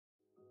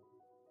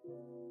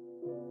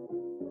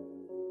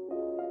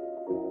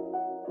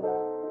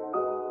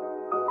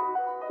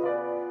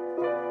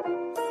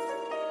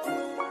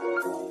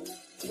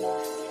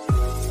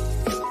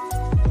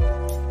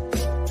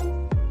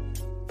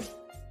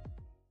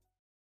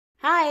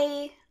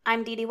Hi,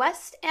 I'm Dee Dee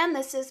West, and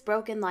this is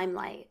Broken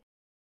Limelight.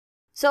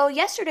 So,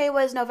 yesterday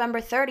was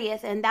November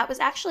 30th, and that was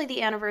actually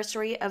the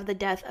anniversary of the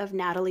death of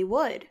Natalie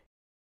Wood.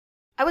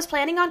 I was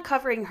planning on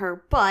covering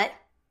her, but,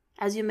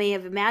 as you may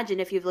have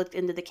imagined if you've looked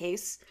into the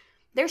case,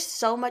 there's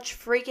so much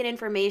freaking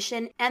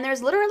information, and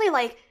there's literally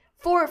like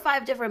 4 or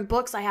 5 different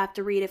books I have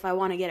to read if I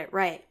want to get it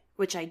right,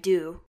 which I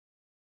do.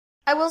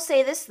 I will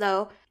say this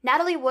though,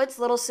 Natalie Wood's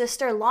little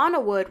sister Lana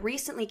Wood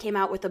recently came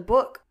out with a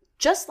book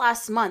just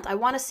last month. I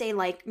want to say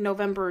like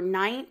November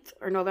 9th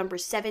or November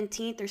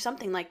 17th or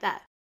something like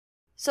that.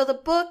 So the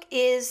book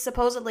is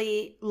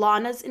supposedly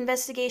Lana's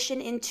investigation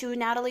into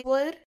Natalie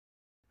Wood.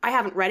 I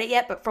haven't read it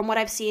yet, but from what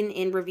I've seen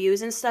in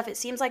reviews and stuff, it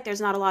seems like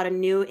there's not a lot of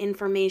new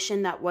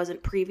information that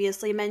wasn't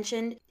previously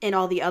mentioned in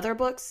all the other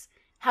books.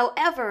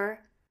 However,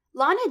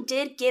 Lana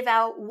did give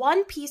out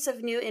one piece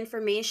of new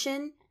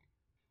information.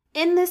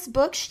 In this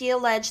book, she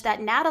alleged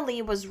that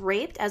Natalie was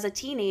raped as a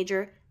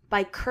teenager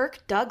by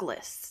Kirk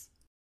Douglas.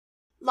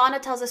 Lana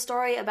tells a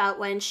story about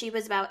when she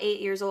was about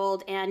 8 years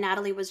old and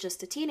Natalie was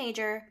just a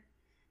teenager.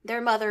 Their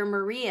mother,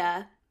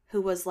 Maria,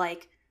 who was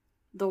like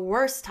the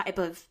worst type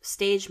of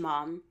stage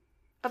mom,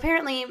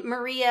 apparently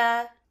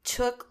Maria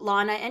took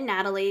Lana and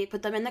Natalie,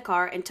 put them in the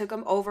car, and took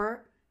them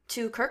over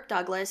to Kirk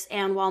Douglas.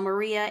 And while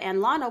Maria and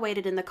Lana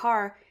waited in the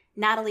car,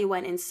 Natalie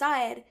went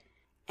inside.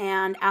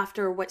 And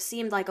after what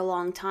seemed like a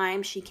long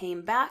time, she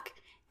came back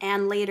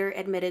and later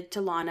admitted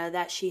to Lana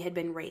that she had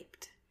been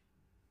raped.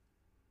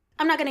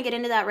 I'm not going to get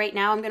into that right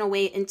now. I'm going to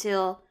wait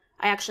until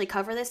I actually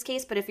cover this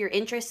case. But if you're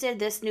interested,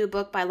 this new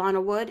book by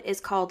Lana Wood is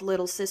called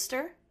Little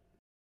Sister.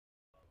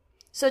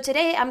 So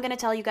today I'm going to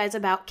tell you guys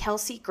about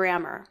Kelsey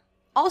Grammer,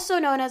 also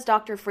known as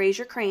Dr.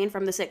 Frasier Crane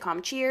from the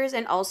sitcom Cheers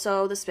and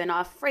also the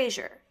spinoff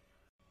Frasier.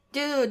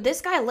 Dude,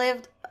 this guy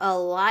lived a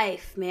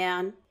life,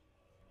 man.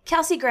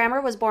 Kelsey Grammer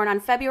was born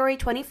on February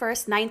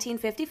 21st,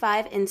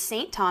 1955 in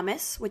St.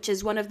 Thomas, which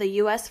is one of the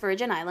U.S.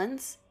 Virgin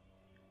Islands.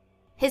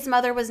 His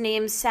mother was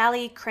named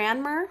Sally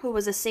Cranmer, who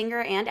was a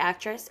singer and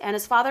actress, and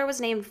his father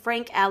was named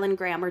Frank Allen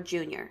Grammer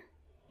Jr.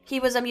 He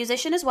was a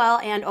musician as well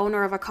and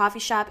owner of a coffee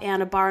shop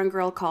and a bar and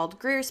grill called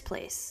Greer's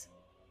Place.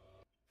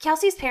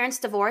 Kelsey's parents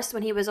divorced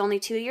when he was only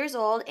 2 years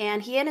old,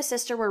 and he and his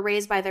sister were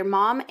raised by their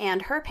mom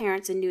and her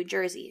parents in New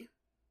Jersey.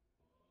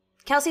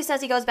 Kelsey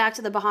says he goes back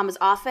to the Bahamas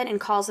often and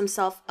calls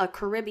himself a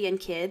Caribbean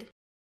kid.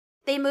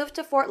 They moved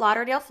to Fort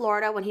Lauderdale,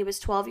 Florida when he was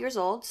 12 years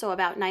old, so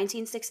about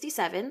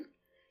 1967.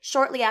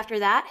 Shortly after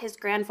that, his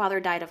grandfather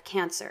died of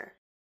cancer.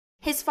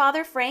 His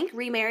father, Frank,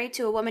 remarried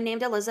to a woman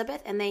named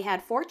Elizabeth, and they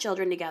had 4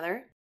 children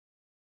together.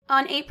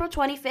 On April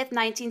 25th,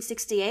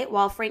 1968,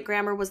 while Frank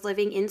Grammer was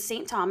living in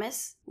St.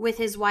 Thomas with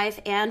his wife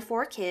and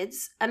 4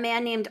 kids, a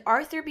man named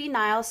Arthur B.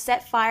 Niles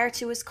set fire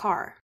to his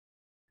car.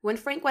 When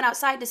Frank went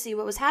outside to see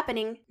what was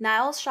happening,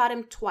 Niles shot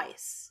him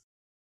twice.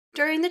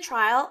 During the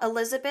trial,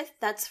 Elizabeth,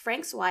 that's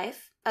Frank's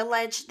wife,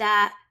 alleged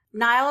that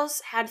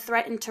Niles had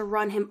threatened to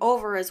run him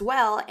over as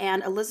well,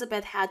 and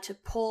Elizabeth had to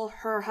pull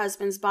her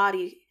husband's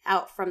body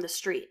out from the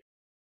street.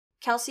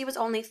 Kelsey was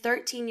only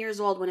 13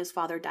 years old when his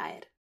father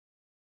died.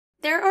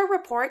 There are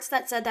reports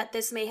that said that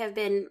this may have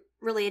been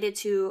related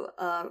to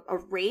a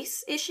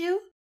race issue.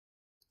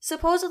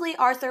 Supposedly,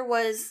 Arthur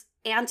was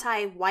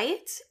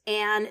anti-white,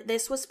 and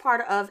this was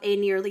part of a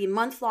nearly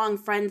month-long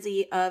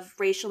frenzy of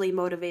racially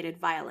motivated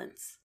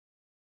violence.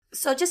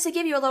 So just to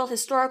give you a little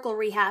historical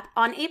recap,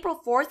 on April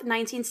 4th,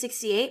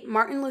 1968,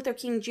 Martin Luther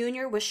King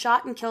Jr. was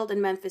shot and killed in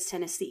Memphis,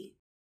 Tennessee.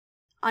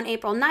 On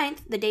April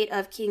 9th, the date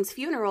of King's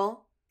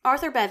funeral,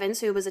 Arthur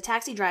Bevins, who was a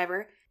taxi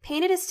driver,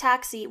 painted his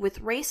taxi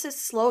with racist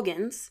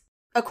slogans.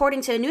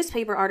 According to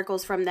newspaper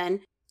articles from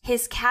then,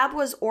 his cab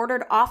was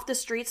ordered off the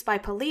streets by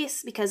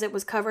police because it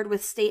was covered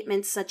with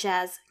statements such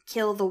as,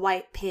 "Kill the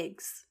white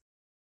pigs."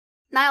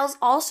 Niles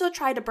also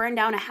tried to burn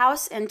down a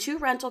house and 2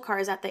 rental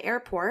cars at the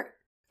airport,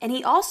 and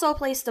he also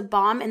placed a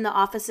bomb in the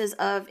offices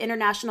of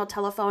International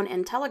Telephone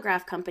and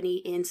Telegraph Company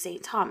in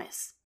St.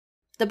 Thomas.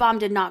 The bomb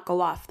did not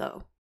go off,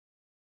 though.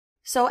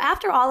 So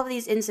after all of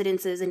these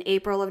incidences in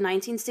April of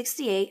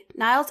 1968,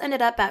 Niles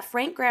ended up at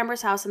Frank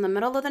Grammer's house in the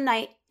middle of the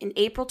night in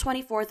April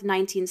 24th,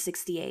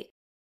 1968.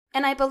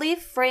 And I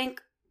believe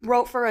Frank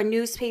wrote for a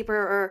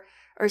newspaper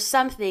or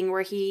something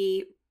where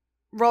he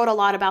wrote a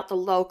lot about the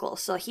local.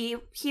 So he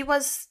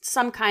was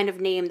some kind of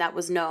name that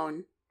was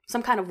known,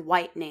 some kind of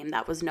white name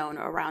that was known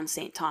around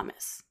St.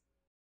 Thomas.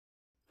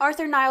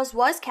 Arthur Niles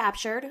was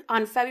captured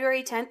on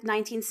February 10th,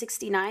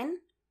 1969.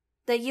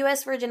 The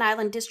U.S. Virgin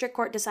Island District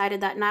Court decided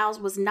that Niles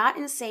was not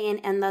insane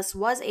and thus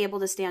was able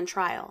to stand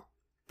trial.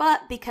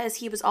 But because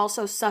he was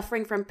also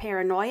suffering from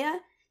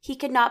paranoia, he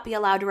could not be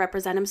allowed to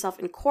represent himself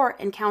in court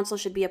and counsel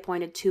should be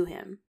appointed to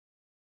him.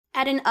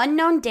 At an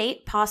unknown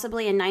date,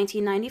 possibly in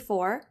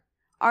 1994,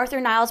 Arthur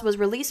Niles was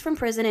released from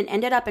prison and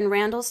ended up in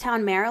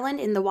Randallstown, Maryland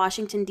in the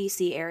Washington,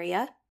 D.C.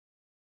 area.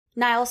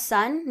 Niles'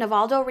 son,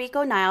 Navaldo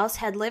Rico Niles,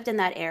 had lived in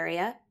that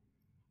area.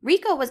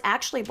 Rico was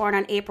actually born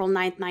on April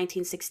 9,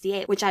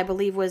 1968, which I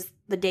believe was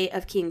the date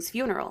of King's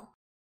funeral.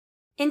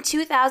 In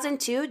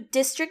 2002,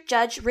 District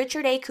Judge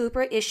Richard A.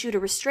 Cooper issued a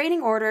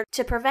restraining order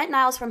to prevent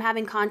Niles from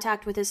having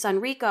contact with his son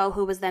Rico,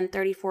 who was then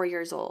 34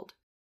 years old.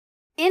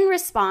 In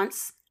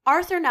response,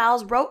 Arthur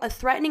Niles wrote a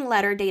threatening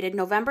letter dated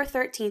November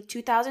 13,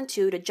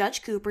 2002 to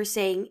Judge Cooper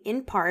saying,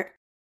 in part,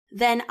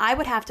 "Then I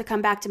would have to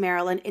come back to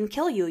Maryland and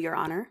kill you, Your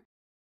Honor."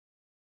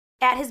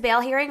 At his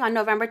bail hearing on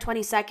November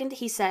 22nd,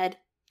 he said,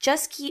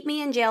 "Just keep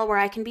me in jail where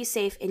I can be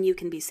safe and you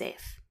can be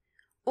safe.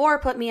 Or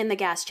put me in the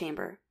gas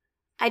chamber.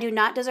 I do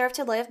not deserve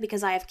to live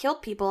because I have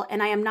killed people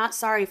and I am not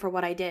sorry for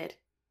what I did.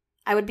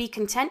 I would be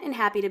content and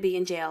happy to be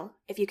in jail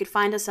if you could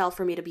find a cell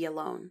for me to be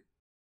alone."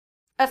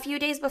 A few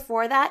days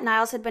before that,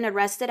 Niles had been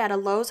arrested at a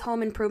Lowe's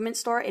home improvement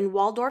store in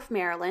Waldorf,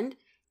 Maryland,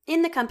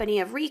 in the company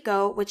of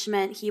Rico, which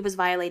meant he was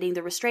violating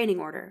the restraining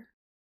order.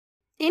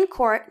 In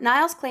court,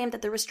 Niles claimed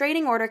that the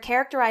restraining order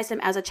characterized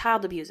him as a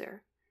child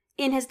abuser.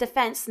 In his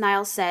defense,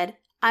 Niles said,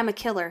 "I'm a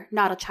killer,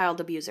 not a child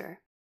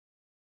abuser."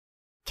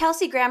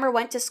 Kelsey Grammer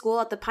went to school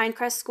at the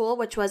Pinecrest School,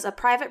 which was a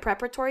private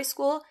preparatory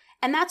school,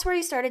 and that's where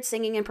he started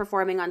singing and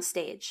performing on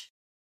stage.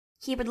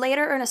 He would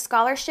later earn a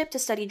scholarship to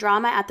study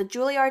drama at the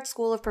Juilliard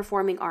School of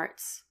Performing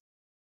Arts.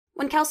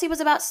 When Kelsey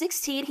was about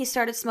 16, he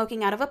started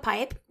smoking out of a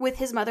pipe, with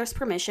his mother's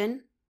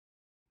permission.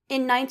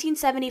 In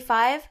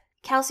 1975,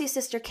 Kelsey's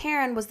sister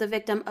Karen was the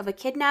victim of a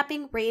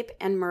kidnapping, rape,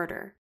 and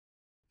murder.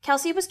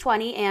 Kelsey was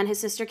 20 and his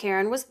sister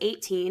Karen was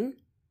 18.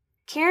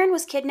 Karen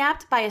was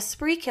kidnapped by a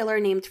spree killer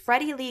named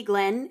Freddie Lee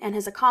Glenn and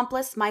his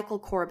accomplice Michael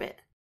Corbett.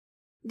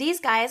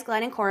 These guys,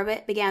 Glenn and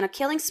Corbett, began a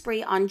killing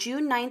spree on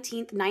June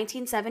 19,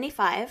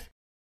 1975.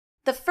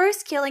 The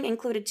first killing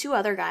included 2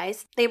 other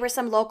guys. They were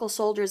some local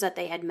soldiers that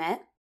they had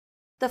met.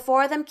 The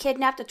 4 of them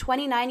kidnapped a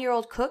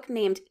 29-year-old cook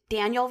named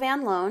Daniel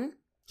Van Loan.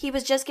 He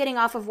was just getting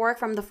off of work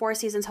from the Four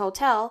Seasons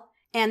Hotel,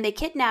 and they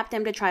kidnapped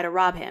him to try to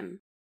rob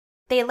him.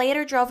 They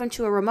later drove him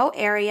to a remote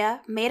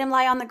area, made him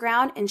lie on the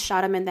ground, and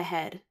shot him in the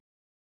head.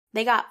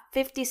 They got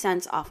 50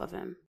 cents off of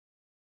him.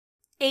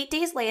 8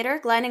 days later,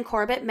 Glenn and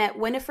Corbett met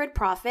Winifred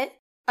Profit,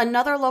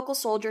 another local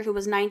soldier who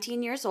was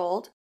 19 years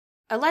old.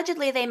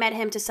 Allegedly, they met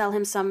him to sell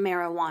him some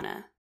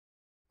marijuana.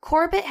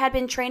 Corbett had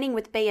been training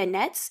with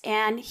bayonets,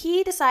 and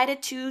he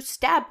decided to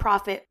stab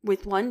Profit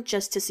with one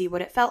just to see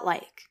what it felt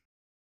like.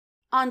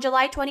 On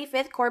July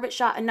 25th, Corbett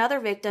shot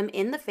another victim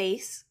in the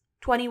face,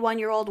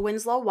 21-year-old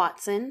Winslow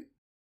Watson.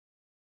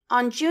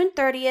 On June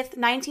 30th,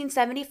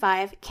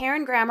 1975,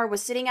 Karen Grammer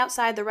was sitting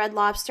outside the Red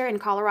Lobster in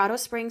Colorado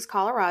Springs,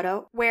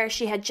 Colorado, where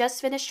she had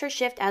just finished her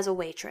shift as a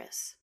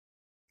waitress.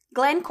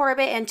 Glenn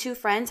Corbett and 2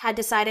 friends had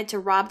decided to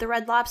rob the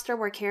Red Lobster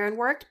where Karen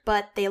worked,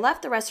 but they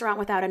left the restaurant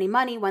without any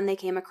money when they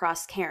came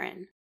across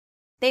Karen.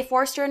 They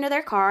forced her into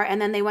their car,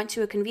 and then they went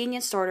to a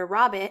convenience store to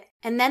rob it,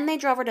 and then they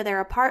drove her to their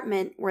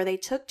apartment where they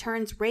took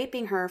turns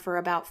raping her for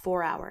about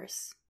 4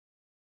 hours.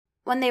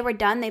 When they were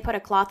done, they put a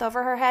cloth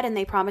over her head and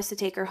they promised to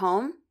take her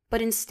home,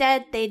 but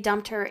instead they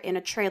dumped her in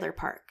a trailer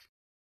park.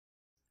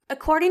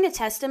 According to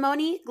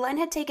testimony, Glenn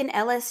had taken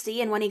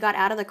LSD, and when he got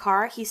out of the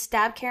car, he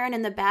stabbed Karen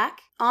in the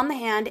back, on the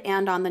hand,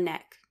 and on the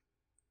neck.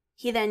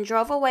 He then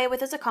drove away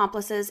with his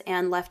accomplices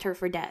and left her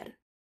for dead.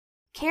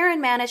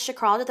 Karen managed to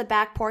crawl to the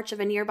back porch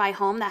of a nearby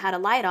home that had a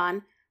light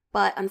on,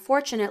 but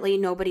unfortunately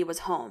nobody was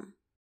home.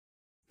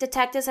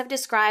 Detectives have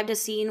described a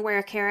scene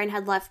where Karen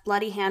had left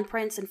bloody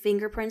handprints and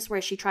fingerprints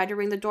where she tried to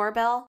ring the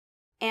doorbell,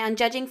 and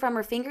judging from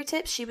her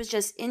fingertips, she was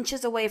just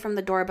inches away from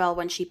the doorbell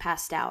when she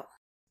passed out.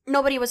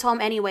 Nobody was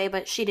home anyway,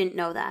 but she didn't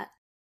know that.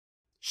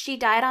 She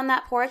died on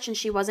that porch and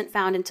she wasn't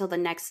found until the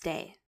next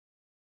day.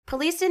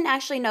 Police didn't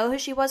actually know who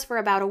she was for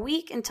about a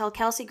week until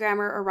Kelsey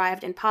Grammer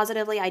arrived and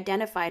positively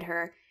identified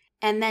her,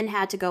 and then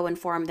had to go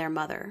inform their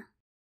mother.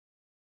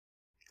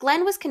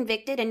 Glenn was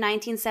convicted in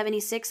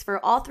 1976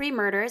 for all 3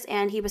 murders,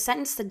 and he was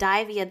sentenced to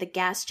die via the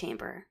gas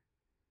chamber.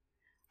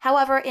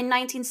 However, in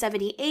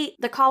 1978,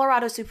 the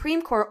Colorado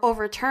Supreme Court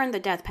overturned the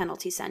death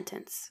penalty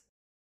sentence.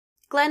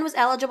 Glenn was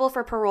eligible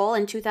for parole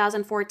in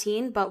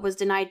 2014, but was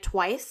denied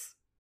twice.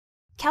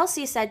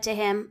 Kelsey said to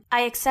him,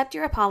 "I accept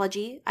your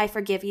apology, I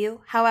forgive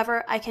you,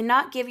 however, I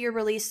cannot give your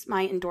release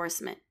my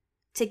endorsement.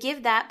 To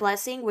give that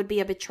blessing would be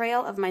a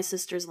betrayal of my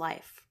sister's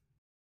life."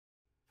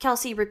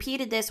 Kelsey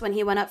repeated this when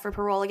he went up for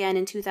parole again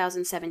in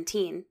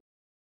 2017.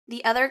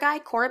 The other guy,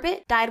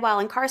 Corbett, died while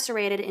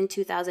incarcerated in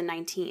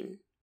 2019.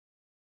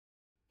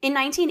 In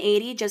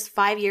 1980, just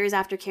 5 years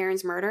after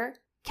Karen's murder,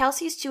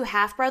 Kelsey's 2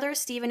 half-brothers,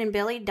 Stephen and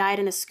Billy, died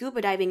in a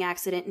scuba diving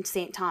accident in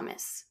St.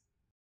 Thomas.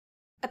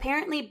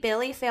 Apparently,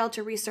 Billy failed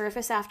to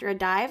resurface after a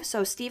dive,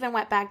 so Stephen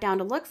went back down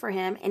to look for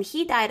him, and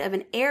he died of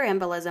an air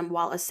embolism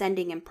while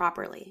ascending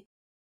improperly.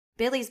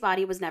 Billy's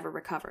body was never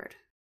recovered.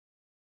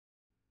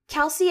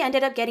 Kelsey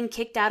ended up getting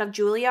kicked out of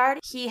Juilliard.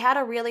 He had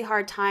a really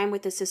hard time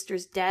with his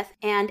sister's death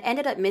and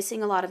ended up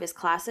missing a lot of his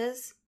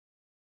classes.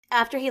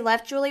 After he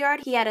left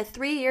Juilliard, he had a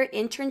 3-year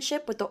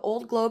internship with the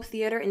Old Globe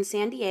Theater in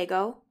San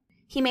Diego.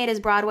 He made his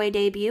Broadway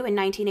debut in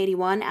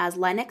 1981 as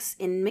Lennox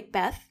in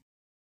Macbeth.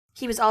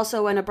 He was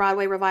also in a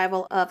Broadway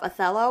revival of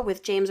Othello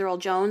with James Earl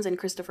Jones and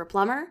Christopher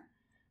Plummer.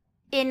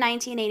 In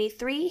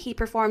 1983, he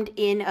performed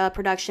in a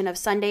production of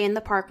Sunday in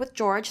the Park with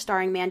George,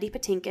 starring Mandy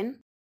Patinkin.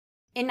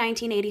 In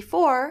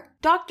 1984,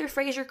 Dr.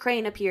 Frasier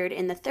Crane appeared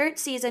in the third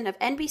season of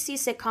NBC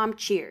sitcom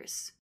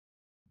Cheers.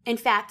 In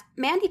fact,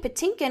 Mandy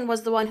Patinkin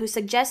was the one who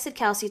suggested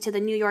Kelsey to the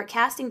New York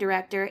casting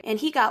director, and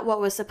he got what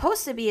was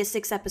supposed to be a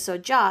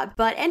 6-episode job,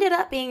 but ended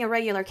up being a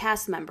regular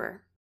cast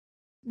member.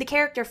 The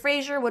character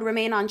Frasier would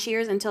remain on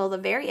Cheers until the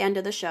very end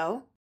of the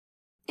show.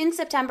 In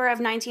September of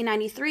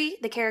 1993,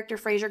 the character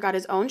Frasier got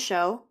his own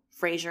show,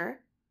 Frasier,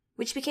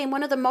 which became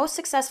one of the most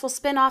successful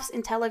spin-offs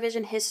in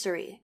television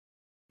history.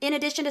 In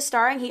addition to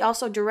starring, he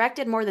also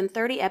directed more than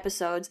 30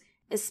 episodes,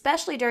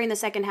 especially during the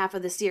second half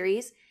of the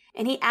series,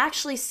 and he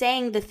actually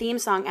sang the theme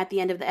song at the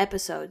end of the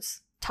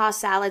episodes,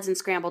 Tossed Salads and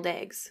Scrambled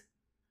Eggs.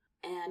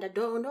 And I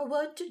don't know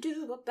what to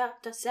do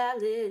about the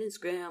salad and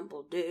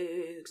scrambled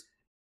eggs.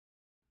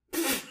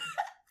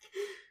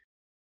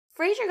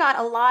 Frasier got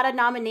a lot of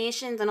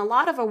nominations and a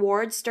lot of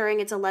awards during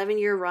its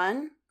 11-year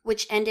run,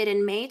 which ended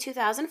in May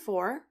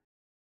 2004.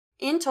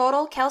 In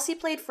total, Kelsey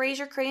played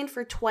Frasier Crane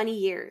for 20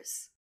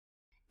 years.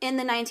 In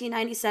the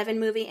 1997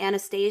 movie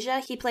Anastasia,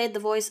 he played the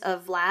voice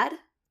of Vlad,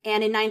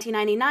 and in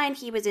 1999,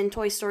 he was in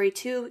Toy Story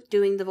 2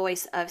 doing the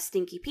voice of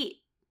Stinky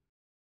Pete.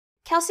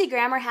 Kelsey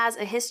Grammer has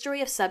a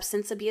history of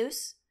substance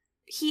abuse.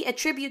 He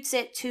attributes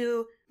it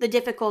to the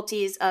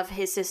difficulties of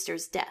his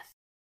sister's death.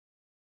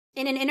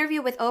 In an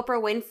interview with Oprah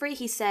Winfrey,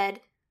 he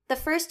said, "The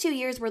first 2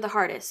 years were the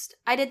hardest.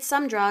 I did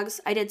some drugs,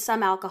 I did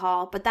some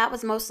alcohol, but that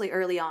was mostly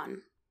early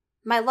on.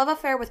 My love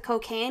affair with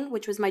cocaine,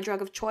 which was my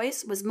drug of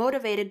choice, was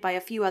motivated by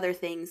a few other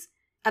things,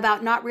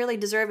 about not really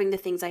deserving the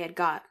things I had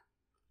got.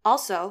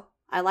 Also,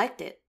 I liked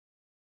it."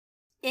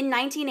 In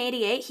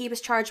 1988, he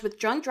was charged with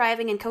drunk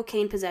driving and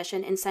cocaine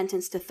possession and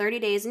sentenced to 30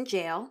 days in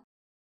jail.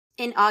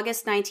 In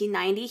August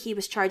 1990, he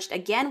was charged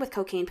again with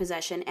cocaine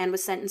possession and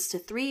was sentenced to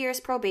 3 years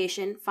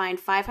probation, fined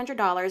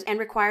 $500, and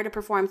required to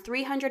perform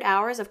 300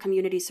 hours of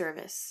community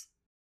service.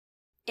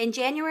 In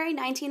January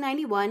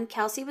 1991,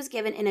 Kelsey was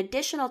given an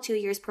additional 2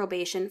 years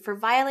probation for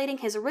violating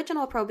his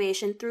original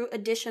probation through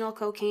additional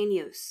cocaine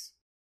use.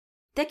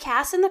 The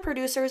cast and the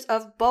producers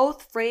of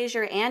both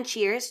Frasier and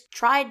Cheers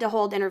tried to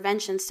hold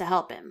interventions to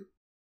help him.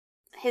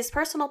 His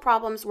personal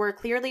problems were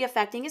clearly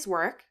affecting his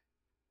work.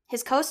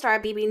 His co-star,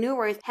 Bebe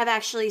Neuwirth, have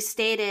actually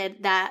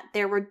stated that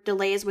there were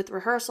delays with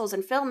rehearsals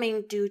and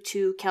filming due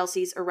to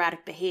Kelsey's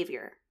erratic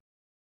behavior.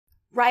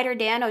 Writer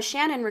Dan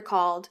O'Shannon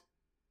recalled,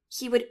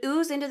 "He would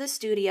ooze into the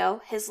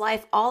studio, his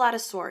life all out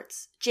of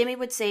sorts. Jimmy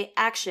would say,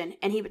 'Action,'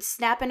 and he would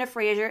snap into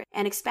Frasier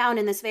and expound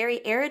in this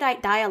very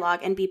erudite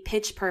dialogue and be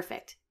pitch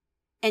perfect.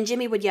 And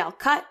Jimmy would yell,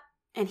 'Cut,'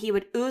 and he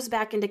would ooze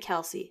back into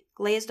Kelsey,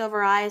 glazed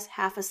over eyes,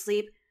 half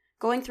asleep,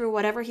 going through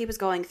whatever he was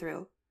going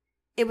through.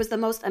 It was the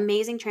most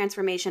amazing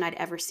transformation I'd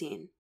ever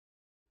seen."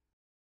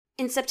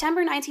 In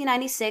September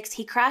 1996,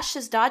 he crashed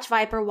his Dodge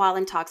Viper while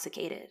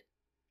intoxicated.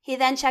 He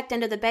then checked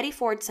into the Betty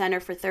Ford Center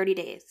for 30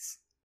 days.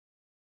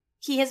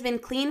 He has been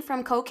clean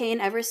from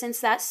cocaine ever since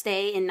that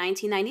stay in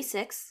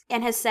 1996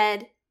 and has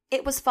said,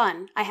 "It was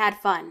fun. I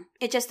had fun.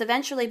 It just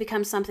eventually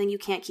becomes something you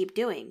can't keep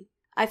doing.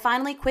 I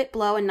finally quit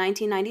blow in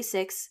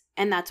 1996,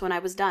 and that's when I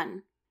was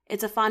done.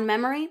 It's a fond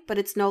memory, but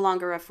it's no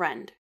longer a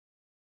friend."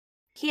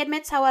 He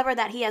admits, however,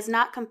 that he has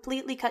not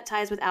completely cut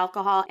ties with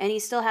alcohol and he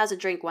still has a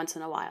drink once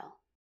in a while.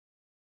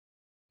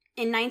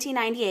 In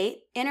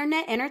 1998,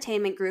 Internet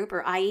Entertainment Group,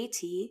 or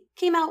IET,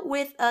 came out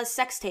with a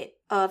sex tape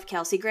of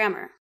Kelsey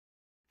Grammer.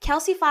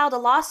 Kelsey filed a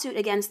lawsuit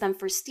against them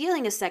for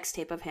stealing a sex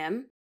tape of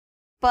him,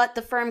 but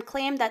the firm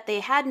claimed that they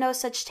had no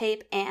such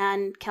tape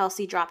and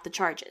Kelsey dropped the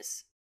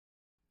charges.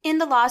 In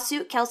the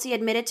lawsuit, Kelsey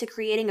admitted to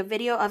creating a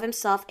video of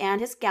himself and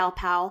his gal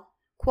pal,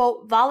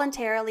 quote,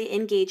 "voluntarily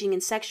engaging in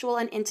sexual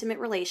and intimate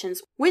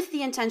relations with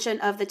the intention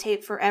of the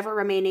tape forever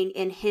remaining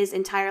in his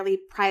entirely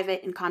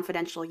private and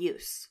confidential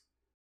use."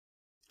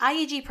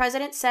 IEG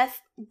President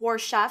Seth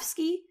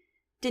Warshawski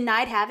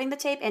denied having the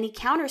tape and he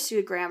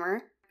countersued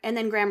Grammer, and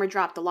then Grammer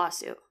dropped the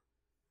lawsuit.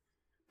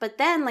 But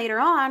then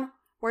later on,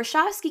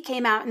 Warshawski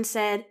came out and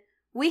said,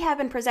 "We have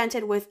been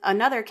presented with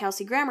another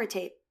Kelsey Grammer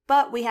tape,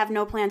 but we have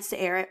no plans to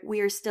air it. We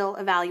are still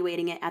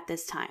evaluating it at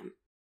this time."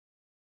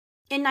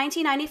 In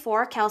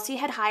 1994, Kelsey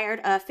had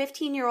hired a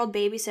 15-year-old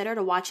babysitter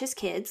to watch his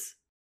kids.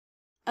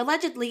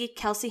 Allegedly,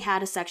 Kelsey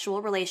had a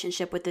sexual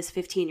relationship with this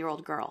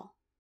 15-year-old girl.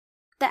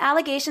 The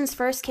allegations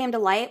first came to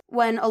light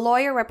when a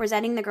lawyer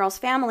representing the girl's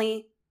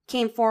family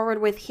came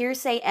forward with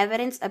hearsay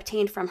evidence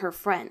obtained from her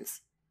friends.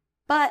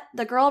 But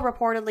the girl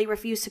reportedly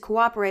refused to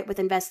cooperate with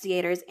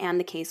investigators and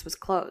the case was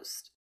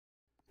closed.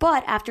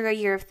 But after a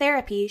year of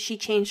therapy, she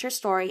changed her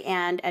story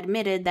and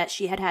admitted that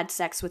she had had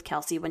sex with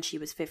Kelsey when she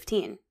was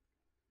 15.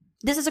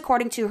 This is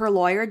according to her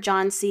lawyer,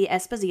 John C.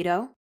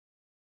 Esposito.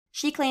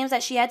 She claims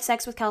that she had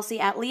sex with Kelsey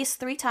at least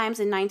 3 times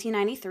in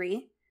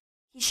 1993.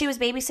 She was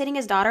babysitting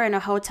his daughter in a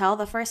hotel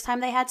the first time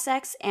they had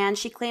sex, and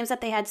she claims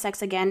that they had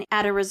sex again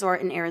at a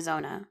resort in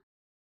Arizona.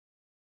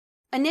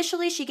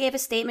 Initially, she gave a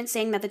statement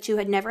saying that the two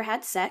had never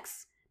had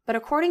sex, but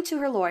according to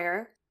her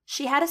lawyer,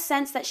 she had a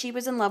sense that she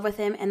was in love with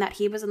him and that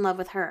he was in love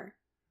with her.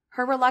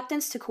 Her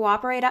reluctance to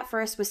cooperate at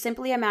first was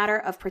simply a matter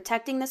of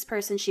protecting this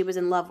person she was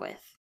in love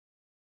with.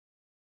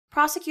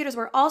 Prosecutors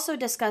were also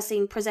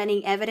discussing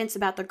presenting evidence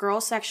about the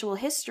girl's sexual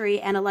history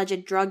and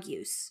alleged drug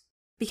use,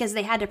 because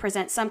they had to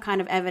present some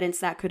kind of evidence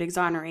that could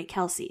exonerate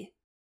Kelsey.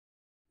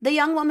 The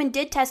young woman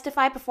did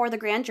testify before the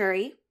grand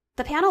jury.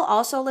 The panel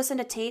also listened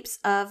to tapes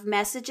of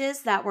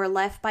messages that were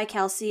left by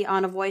Kelsey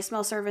on a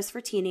voicemail service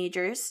for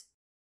teenagers.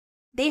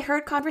 They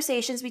heard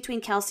conversations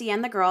between Kelsey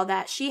and the girl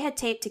that she had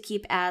taped to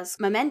keep as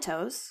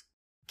mementos.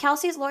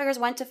 Kelsey's lawyers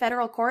went to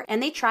federal court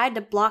and they tried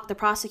to block the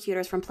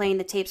prosecutors from playing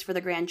the tapes for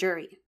the grand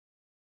jury.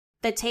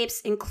 The tapes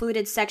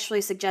included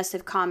sexually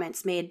suggestive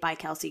comments made by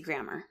Kelsey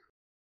Grammer.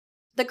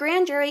 The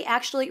grand jury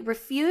actually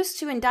refused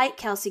to indict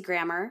Kelsey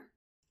Grammer.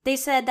 They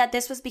said that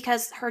this was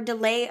because her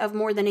delay of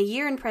more than a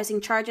year in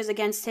pressing charges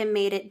against him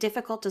made it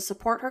difficult to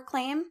support her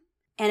claim,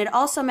 and it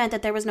also meant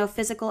that there was no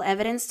physical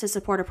evidence to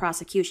support a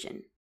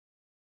prosecution.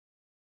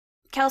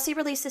 Kelsey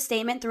released a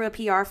statement through a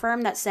PR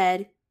firm that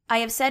said, "I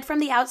have said from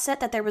the outset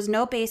that there was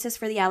no basis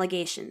for the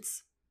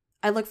allegations.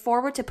 I look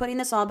forward to putting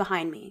this all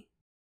behind me."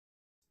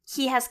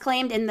 He has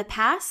claimed in the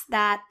past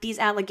that these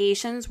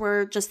allegations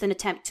were just an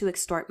attempt to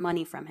extort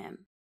money from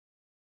him.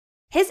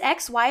 His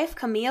ex-wife,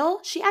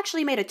 Camille, she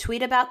actually made a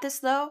tweet about this,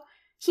 though.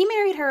 He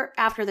married her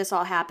after this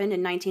all happened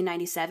in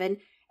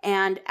 1997,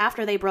 and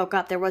after they broke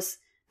up, there was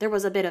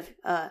a bit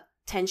of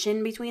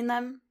tension between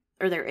them,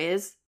 or there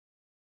is.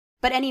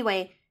 But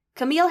anyway,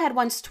 Camille had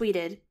once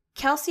tweeted,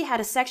 "Kelsey had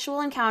a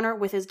sexual encounter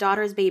with his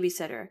daughter's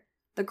babysitter.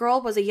 The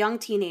girl was a young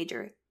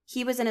teenager.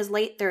 He was in his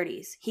late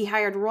 30s. He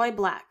hired Roy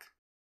Black."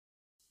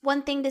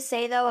 One thing to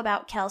say, though,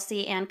 about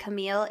Kelsey and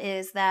Camille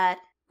is that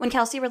when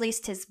Kelsey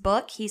released his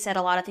book, he said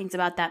a lot of things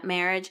about that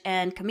marriage,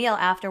 and Camille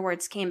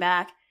afterwards came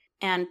back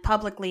and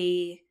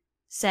publicly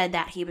said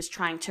that he was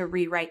trying to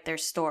rewrite their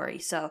story.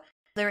 So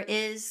there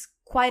is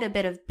quite a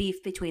bit of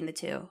beef between the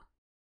two.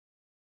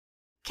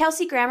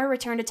 Kelsey Grammer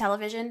returned to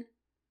television.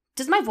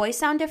 Does my voice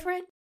sound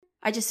different?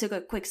 I just took a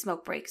quick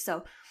smoke break.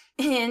 So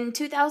in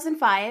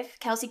 2005,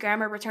 Kelsey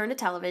Grammer returned to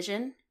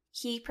television.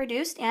 He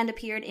produced and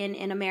appeared in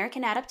an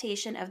American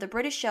adaptation of the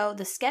British show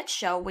The Sketch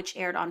Show, which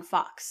aired on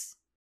Fox.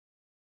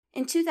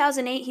 In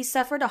 2008, he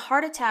suffered a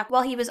heart attack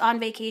while he was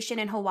on vacation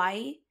in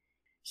Hawaii.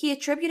 He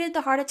attributed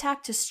the heart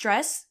attack to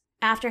stress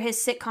after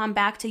his sitcom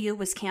Back to You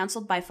was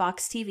canceled by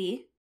Fox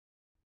TV.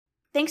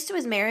 Thanks to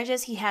his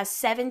marriages, he has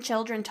 7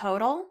 children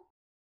total.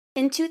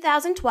 In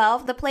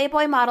 2012, the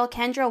Playboy model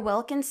Kendra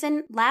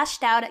Wilkinson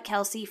lashed out at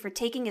Kelsey for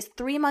taking his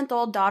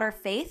 3-month-old daughter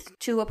Faith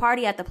to a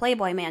party at the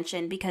Playboy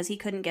mansion because he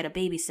couldn't get a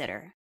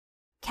babysitter.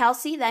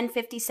 Kelsey, then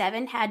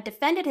 57, had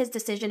defended his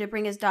decision to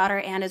bring his daughter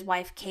and his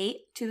wife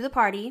Kate to the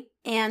party,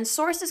 and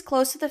sources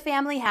close to the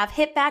family have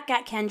hit back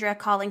at Kendra,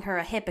 calling her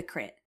a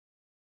hypocrite.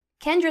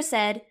 Kendra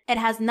said, "It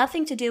has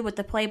nothing to do with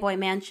the Playboy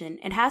mansion.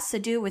 It has to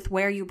do with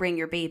where you bring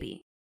your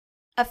baby."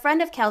 A friend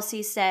of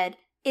Kelsey's said,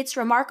 "It's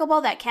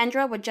remarkable that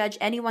Kendra would judge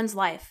anyone's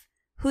life.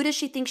 Who does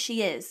she think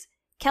she is?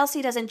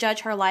 Kelsey doesn't judge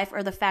her life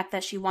or the fact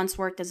that she once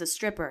worked as a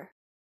stripper."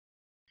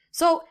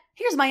 So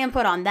here's my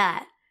input on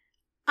that.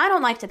 I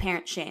don't like to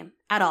parent shame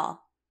at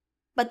all.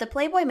 But the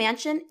Playboy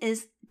mansion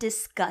is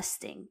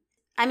disgusting.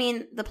 I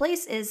mean, the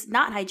place is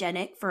not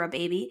hygienic for a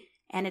baby,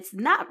 and it's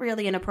not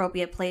really an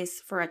appropriate place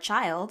for a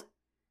child.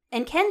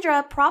 And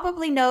Kendra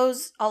probably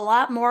knows a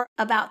lot more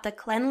about the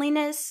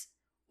cleanliness,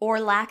 or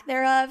lack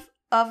thereof,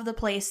 of the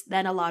place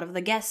than a lot of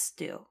the guests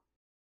do.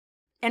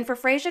 And for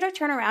Frasier to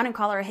turn around and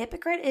call her a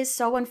hypocrite is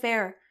so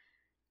unfair.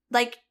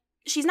 Like,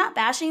 she's not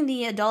bashing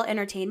the adult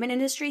entertainment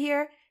industry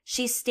here.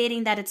 She's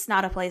stating that it's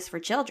not a place for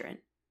children.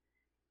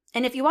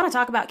 And if you want to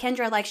talk about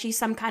Kendra like she's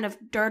some kind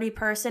of dirty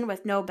person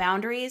with no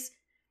boundaries,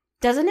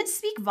 doesn't it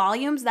speak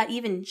volumes that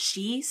even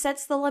she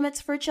sets the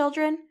limits for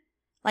children?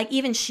 Like,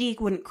 even she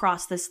wouldn't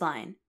cross this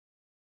line.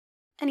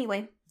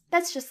 Anyway,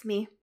 that's just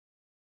me.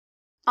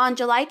 On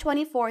July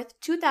 24th,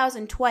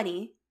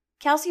 2020,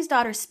 Kelsey's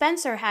daughter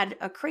Spencer had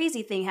a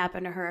crazy thing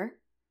happen to her.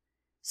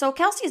 So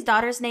Kelsey's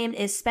daughter's name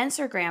is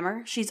Spencer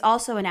Grammer. She's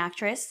also an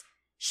actress.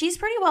 She's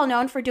pretty well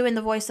known for doing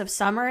the voice of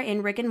Summer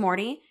in Rick and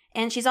Morty,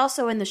 and she's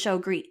also in the show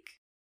Greek.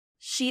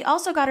 She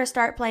also got her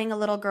start playing a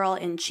little girl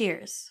in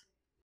Cheers.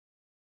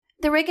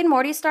 The Rick and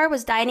Morty star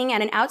was dining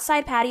at an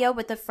outside patio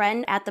with a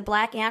friend at the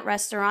Black Ant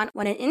restaurant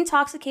when an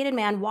intoxicated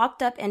man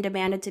walked up and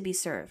demanded to be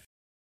served.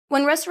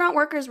 When restaurant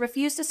workers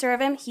refused to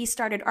serve him, he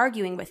started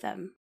arguing with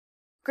them.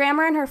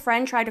 Grammer and her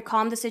friend tried to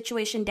calm the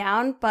situation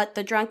down, but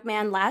the drunk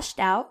man lashed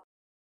out.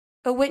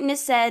 A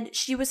witness said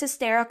she was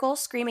hysterical,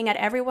 screaming at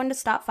everyone to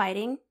stop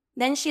fighting.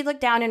 Then she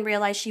looked down and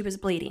realized she was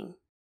bleeding.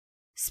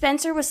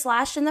 Spencer was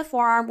slashed in the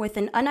forearm with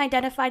an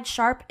unidentified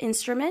sharp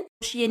instrument.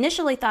 She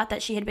initially thought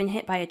that she had been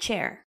hit by a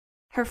chair.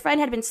 Her friend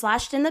had been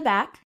slashed in the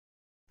back.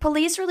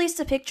 Police released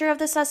a picture of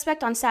the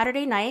suspect on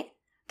Saturday night.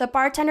 The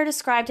bartender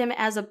described him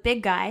as a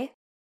big guy.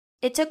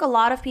 It took a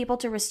lot of people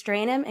to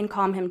restrain him and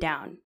calm him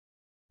down.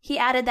 He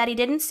added that he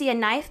didn't see a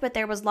knife, but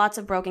there was lots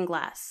of broken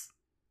glass.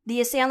 The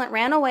assailant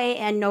ran away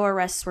and no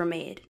arrests were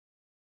made.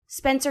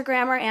 Spencer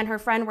Grammer and her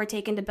friend were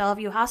taken to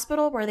Bellevue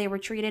Hospital where they were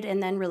treated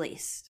and then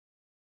released.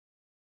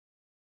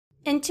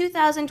 In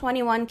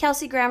 2021,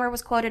 Kelsey Grammer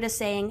was quoted as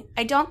saying,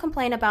 "I don't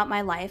complain about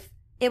my life.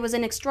 It was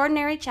an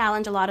extraordinary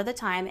challenge a lot of the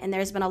time, and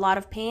there's been a lot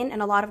of pain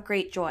and a lot of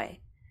great joy.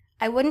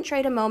 I wouldn't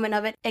trade a moment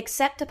of it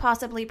except to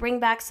possibly bring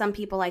back some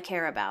people I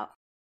care about.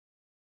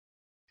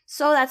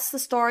 So that's the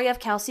story of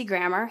Kelsey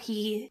Grammer.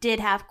 He did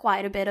have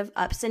quite a bit of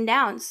ups and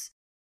downs.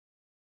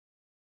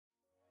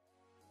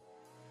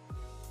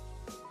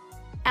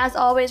 As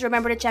always,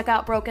 remember to check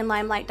out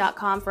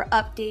brokenlimelight.com for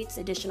updates,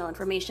 additional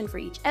information for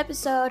each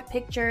episode,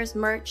 pictures,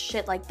 merch,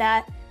 shit like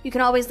that. You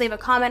can always leave a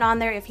comment on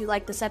there if you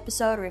liked this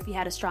episode or if you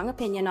had a strong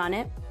opinion on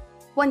it.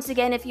 Once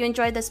again, if you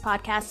enjoyed this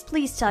podcast,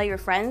 please tell your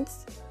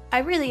friends. I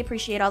really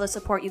appreciate all the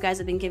support you guys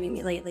have been giving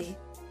me lately.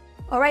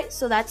 Alright,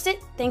 so that's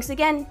it. Thanks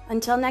again.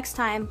 Until next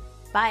time.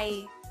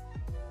 Bye.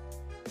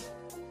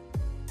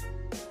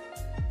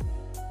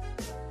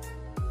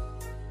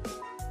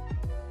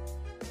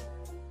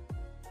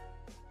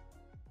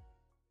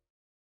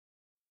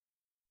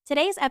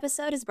 Today's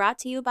episode is brought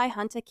to you by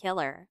Hunt a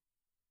Killer.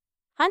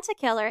 Hunt a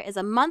Killer is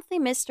a monthly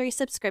mystery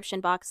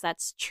subscription box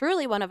that's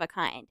truly one of a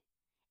kind.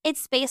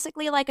 It's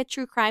basically like a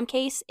true crime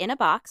case in a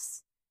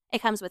box.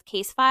 It comes with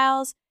case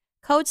files,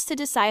 codes to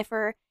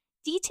decipher,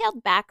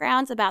 detailed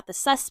backgrounds about the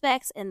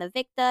suspects and the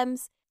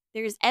victims.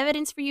 There's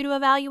evidence for you to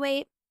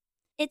evaluate.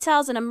 It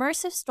tells an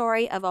immersive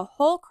story of a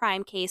whole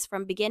crime case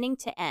from beginning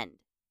to end.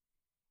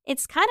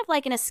 It's kind of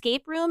like an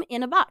escape room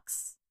in a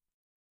box.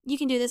 You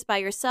can do this by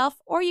yourself,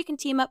 or you can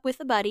team up with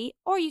a buddy,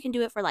 or you can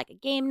do it for like a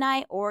game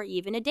night or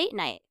even a date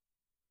night.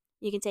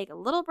 You can take a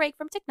little break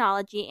from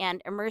technology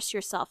and immerse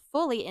yourself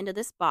fully into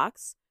this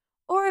box,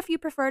 or if you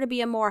prefer to be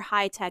a more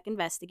high-tech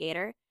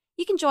investigator,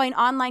 you can join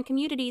online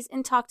communities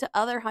and talk to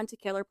other Hunt a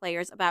Killer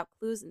players about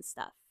clues and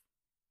stuff.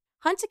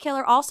 Hunt a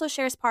Killer also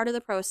shares part of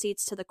the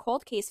proceeds to the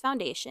Cold Case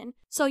Foundation,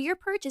 so your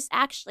purchase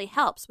actually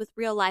helps with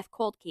real-life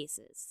cold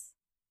cases.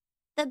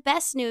 The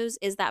best news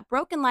is that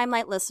Broken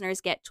Limelight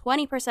listeners get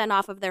 20%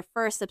 off of their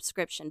first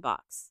subscription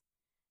box.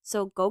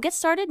 So go get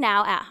started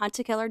now at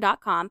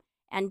huntakiller.com,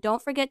 and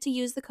don't forget to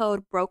use the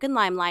code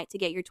BROKENLIMELIGHT to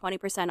get your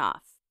 20%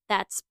 off.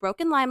 That's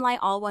Broken Limelight,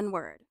 all one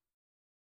word.